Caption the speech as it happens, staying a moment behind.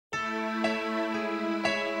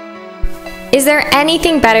Is there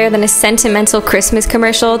anything better than a sentimental Christmas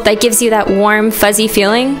commercial that gives you that warm, fuzzy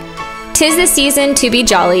feeling? 'Tis the season to be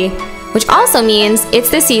jolly, which also means it's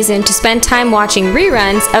the season to spend time watching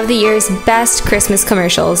reruns of the year's best Christmas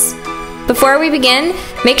commercials. Before we begin,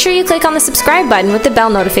 make sure you click on the subscribe button with the bell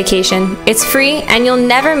notification. It's free and you'll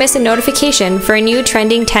never miss a notification for a new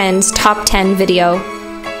Trending Tenz Top 10 video.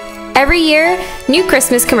 Every year, new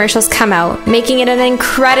Christmas commercials come out, making it an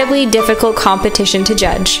incredibly difficult competition to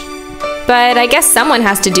judge. But I guess someone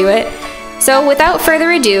has to do it. So without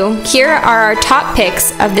further ado, here are our top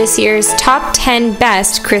picks of this year's top 10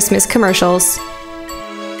 best Christmas commercials.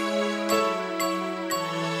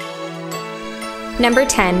 Number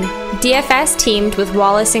 10, DFS teamed with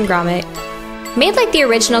Wallace and Gromit. Made like the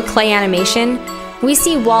original clay animation, we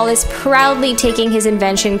see Wallace proudly taking his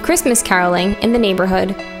invention Christmas caroling in the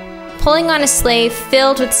neighborhood. Pulling on a sleigh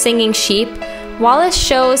filled with singing sheep, Wallace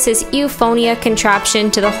shows his euphonia contraption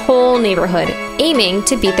to the whole neighborhood, aiming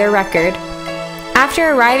to beat their record.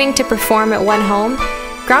 After arriving to perform at one home,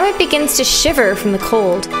 Gromit begins to shiver from the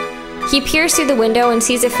cold. He peers through the window and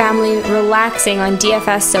sees a family relaxing on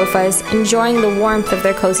DFS sofas, enjoying the warmth of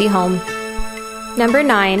their cozy home. Number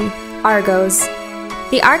 9, ARGOS.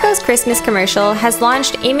 The ARGOS Christmas commercial has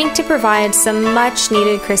launched, aiming to provide some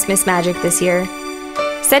much-needed Christmas magic this year.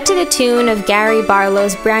 Set to the tune of Gary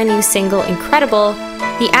Barlow's brand new single, Incredible,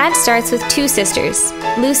 the ad starts with two sisters,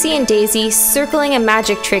 Lucy and Daisy, circling a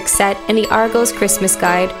magic trick set in the ARGOS Christmas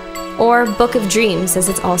Guide, or Book of Dreams as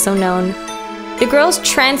it's also known. The girls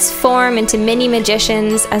transform into mini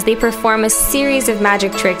magicians as they perform a series of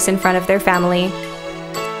magic tricks in front of their family.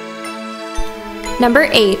 Number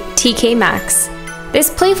 8, TK MAXX. This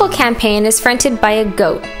playful campaign is fronted by a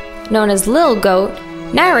goat, known as Lil Goat,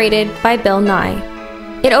 narrated by Bill Nye.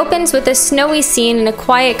 It opens with a snowy scene in a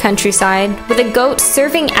quiet countryside with a goat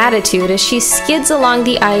serving attitude as she skids along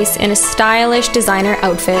the ice in a stylish designer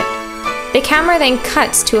outfit. The camera then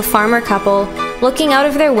cuts to a farmer couple looking out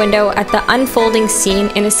of their window at the unfolding scene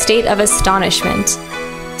in a state of astonishment.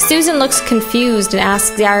 Susan looks confused and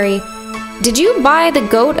asks Gary, "Did you buy the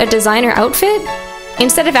goat a designer outfit?"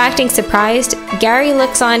 Instead of acting surprised, Gary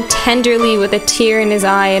looks on tenderly with a tear in his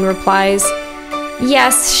eye and replies,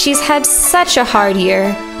 "Yes, she's had such a hard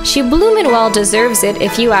year. She bloomin' well deserves it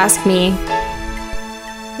if you ask me."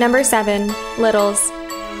 Number 7, LIDL'S.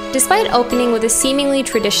 Despite opening with a seemingly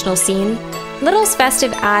traditional scene, LIDL'S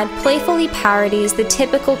festive ad playfully parodies the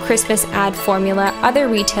typical Christmas ad formula other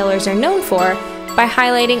retailers are known for by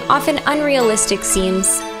highlighting often unrealistic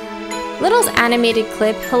scenes. LIDL'S animated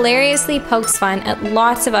clip hilariously pokes fun at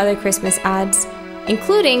lots of other Christmas ads,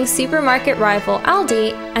 including supermarket rival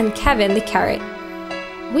Aldi and Kevin the Carrot.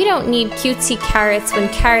 "We don't need cutesy carrots when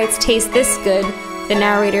carrots taste this good," the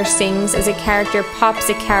narrator sings as a character pops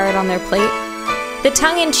a carrot on their plate. The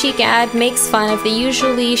tongue-in-cheek ad makes fun of the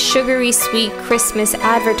usually sugary sweet Christmas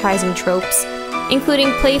advertising tropes,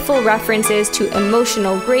 including playful references to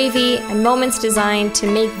emotional gravy and moments designed to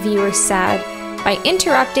make viewers sad by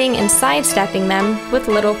interrupting and sidestepping them with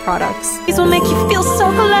little products. These will make you feel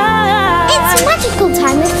so glad. It's magical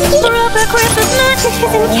time of year. Proper Christmas magic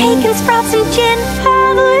and cake and sprouts and gin.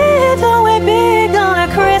 Have a little way big on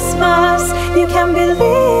a Christmas you can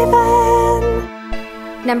believe in.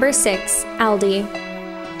 Number 6, Aldi.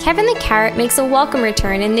 Kevin the Carrot makes a welcome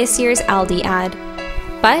return in this year's Aldi ad.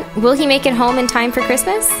 But will he make it home in time for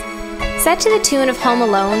Christmas? Set to the tune of Home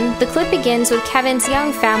Alone, the clip begins with Kevin's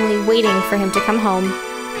young family waiting for him to come home.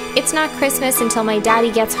 "It's not Christmas until my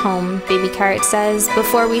daddy gets home," Baby Carrot says,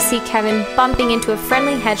 before we see Kevin bumping into a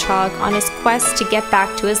friendly hedgehog on his quest to get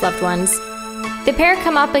back to his loved ones. The pair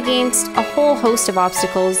come up against a whole host of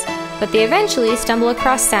obstacles, but they eventually stumble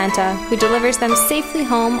across Santa, who delivers them safely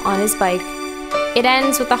home on his bike. It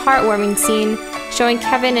ends with a heartwarming scene showing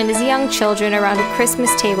Kevin and his young children around a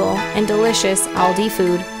Christmas table and delicious Aldi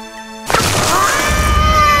food.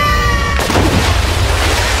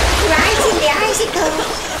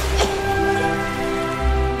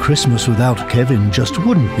 Christmas without Kevin just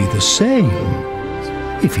wouldn't be the same.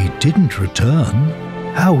 If he didn't return,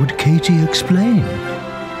 how would Katie explain?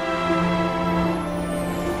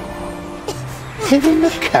 Kevin the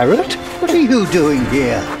Carrot? What are you doing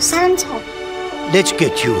here? Santa. Let's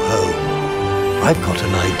get you home. I've got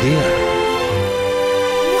an idea.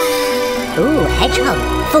 Ooh, hedgehog.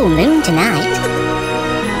 Full moon tonight.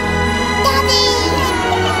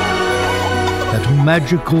 That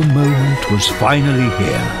magical moment was finally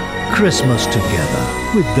here. Christmas together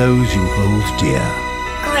with those you hold dear.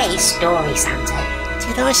 Great story, Santa.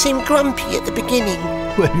 Did I seem grumpy at the beginning?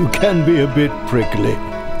 Well, you can be a bit prickly.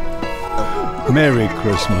 Merry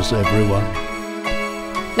Christmas, everyone.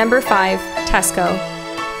 Number 5, TESCO.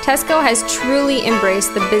 TESCO has truly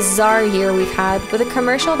embraced the bizarre year we've had with a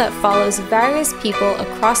commercial that follows various people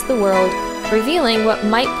across the world, revealing what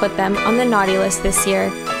might put them on the naughty list this year,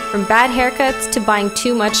 from bad haircuts to buying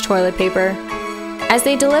too much toilet paper. As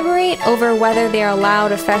they deliberate over whether they are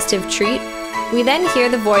allowed a festive treat, we then hear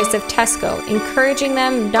the voice of TESCO encouraging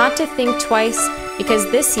them not to think twice, because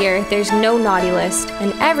this year there's no naughty list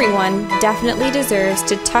and everyone definitely deserves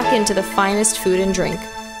to tuck into the finest food and drink.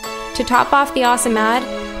 To top off the awesome ad,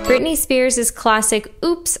 Britney Spears' classic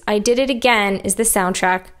 "Oops, I Did It Again" is the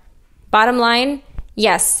soundtrack. Bottom line,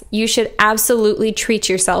 yes, you should absolutely treat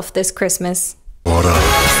yourself this Christmas.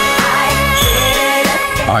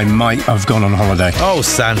 I might have gone on holiday. Oh,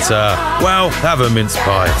 Santa. Well, have a mince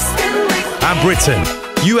pie. And Britain,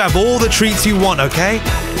 you have all the treats you want, okay?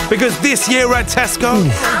 Because this year at TESCO,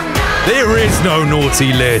 there is no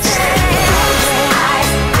naughty list.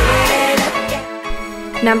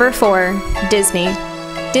 Number 4. Disney.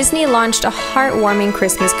 Disney launched a heartwarming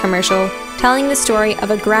Christmas commercial telling the story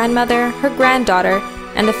of a grandmother, her granddaughter,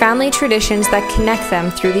 and the family traditions that connect them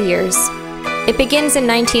through the years. It begins in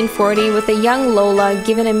 1940 with a young Lola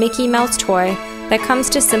given a Mickey Mouse toy that comes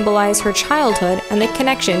to symbolize her childhood and the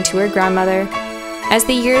connection to her grandmother. As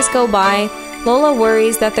the years go by, Lola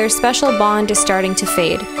worries that their special bond is starting to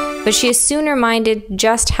fade, but she is soon reminded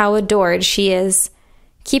just how adored she is.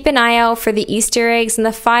 Keep an eye out for the Easter eggs and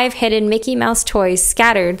the 5 hidden Mickey Mouse toys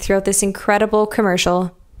scattered throughout this incredible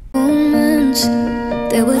commercial. Moments,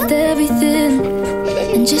 they're worth everything,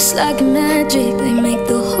 and just like magic, they make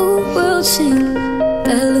the whole world sing.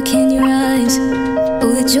 That look in your eyes,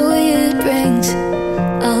 oh, the joy it brings.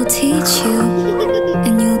 I'll teach you,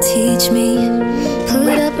 and you'll teach me.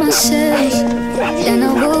 Put up my sails, and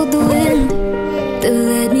I'll hold the wind. They'll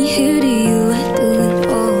let me hear to you, I do it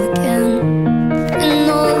all again.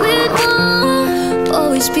 And all it won't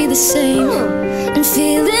always be the same. And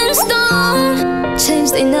feelings don't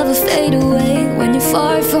change, they never fade away. When you're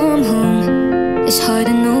far from home, it's hard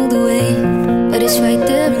to know the way, but it's right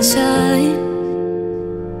there inside.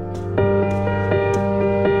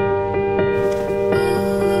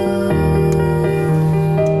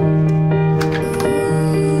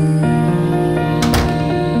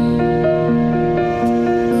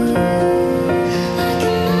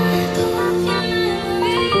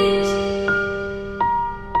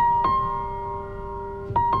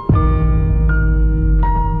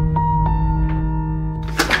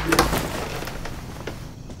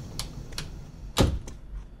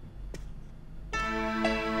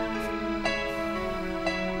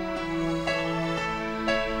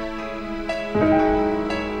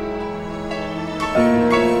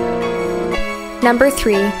 Number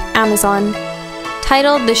 3. Amazon.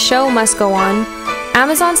 Titled "The Show Must Go On,"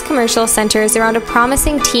 Amazon's commercial centers around a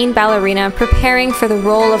promising teen ballerina preparing for the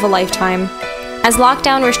role of a lifetime. As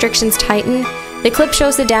lockdown restrictions tighten, the clip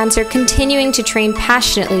shows the dancer continuing to train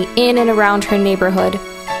passionately in and around her neighborhood,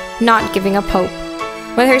 not giving up hope.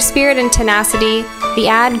 With her spirit and tenacity, the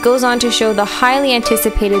ad goes on to show the highly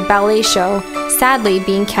anticipated ballet show sadly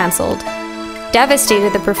being cancelled.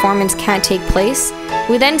 Devastated the performance can't take place,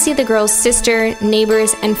 we then see the girl's sister,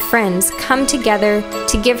 neighbors, and friends come together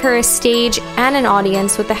to give her a stage and an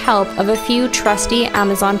audience with the help of a few trusty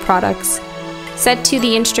Amazon products. Set to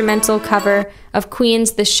the instrumental cover of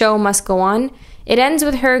Queen's "The Show Must Go On," it ends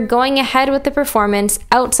with her going ahead with the performance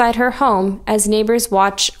outside her home as neighbors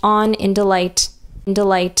watch on in delight.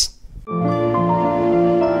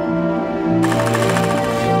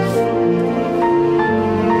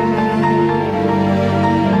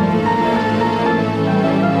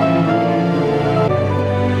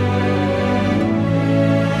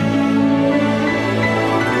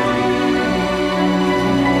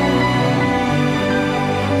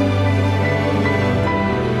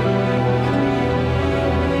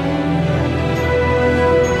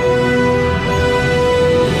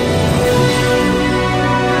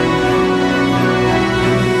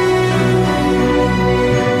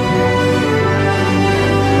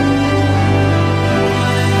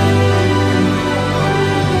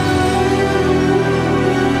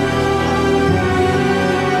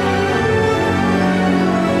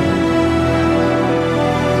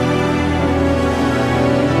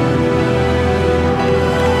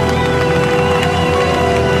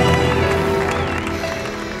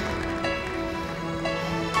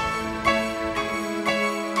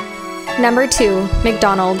 Number 2.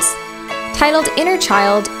 McDonald's. Titled "Inner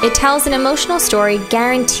Child," it tells an emotional story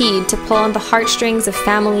guaranteed to pull on the heartstrings of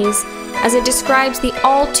families, as it describes the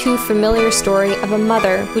all-too-familiar story of a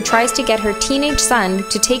mother who tries to get her teenage son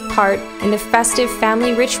to take part in the festive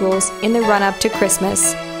family rituals in the run-up to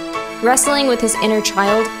Christmas. Wrestling with his inner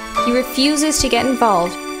child, he refuses to get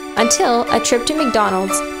involved, until a trip to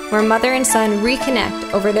McDonald's, where mother and son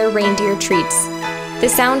reconnect over their reindeer treats. The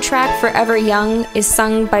soundtrack Forever Young is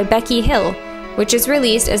sung by Becky Hill, which is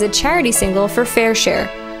released as a charity single for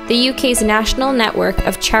FareShare, the UK's national network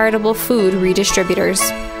of charitable food redistributors.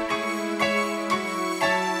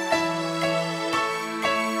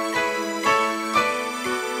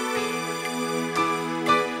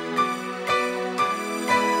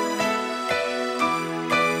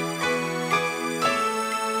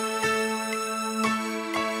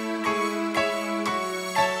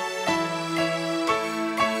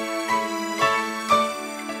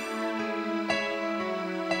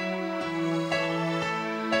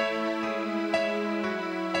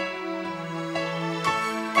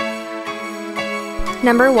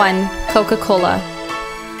 Number 1. Coca-Cola.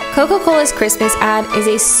 Coca-Cola's Christmas ad is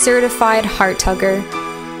a certified heart-tugger.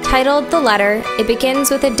 Titled The Letter, it begins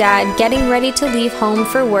with a dad getting ready to leave home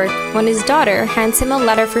for work when his daughter hands him a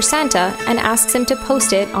letter for Santa and asks him to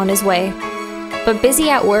post it on his way. But busy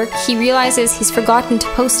at work, he realizes he's forgotten to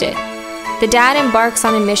post it. The dad embarks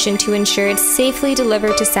on a mission to ensure it's safely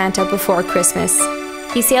delivered to Santa before Christmas.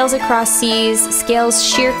 He sails across seas, scales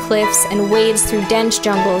sheer cliffs, and wades through dense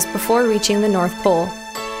jungles before reaching the North Pole.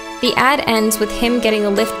 The ad ends with him getting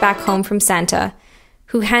a lift back home from Santa,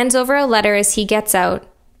 who hands over a letter as he gets out.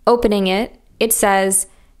 Opening it, it says,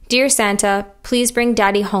 "Dear Santa, please bring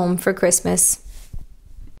Daddy home for Christmas."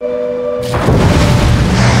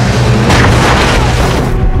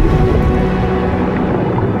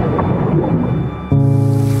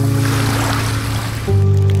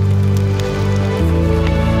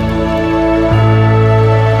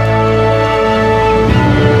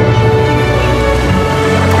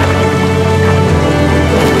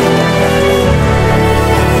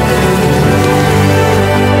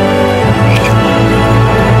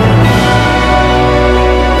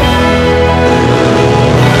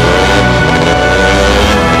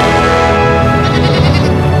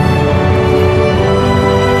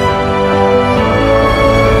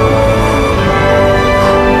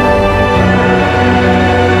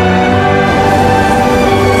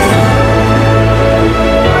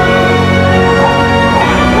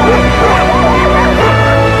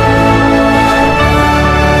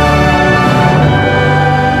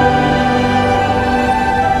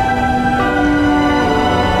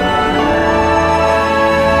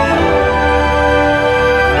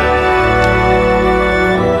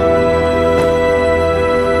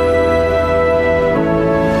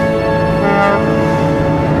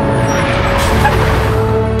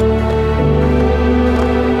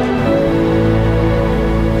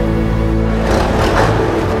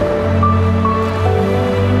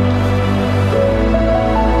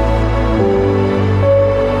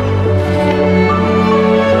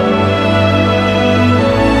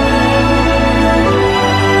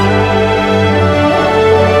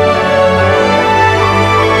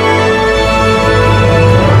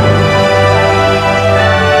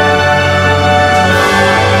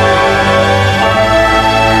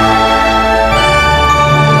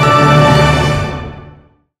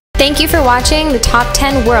 Thank you for watching the Top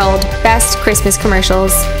 10 World Best Christmas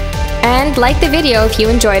Commercials. And like the video if you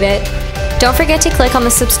enjoyed it. Don't forget to click on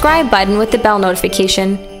the subscribe button with the bell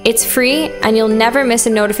notification. It's free and you'll never miss a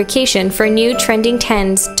notification for a new Trending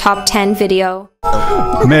Tenz Top 10 video.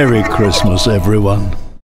 Merry Christmas, everyone.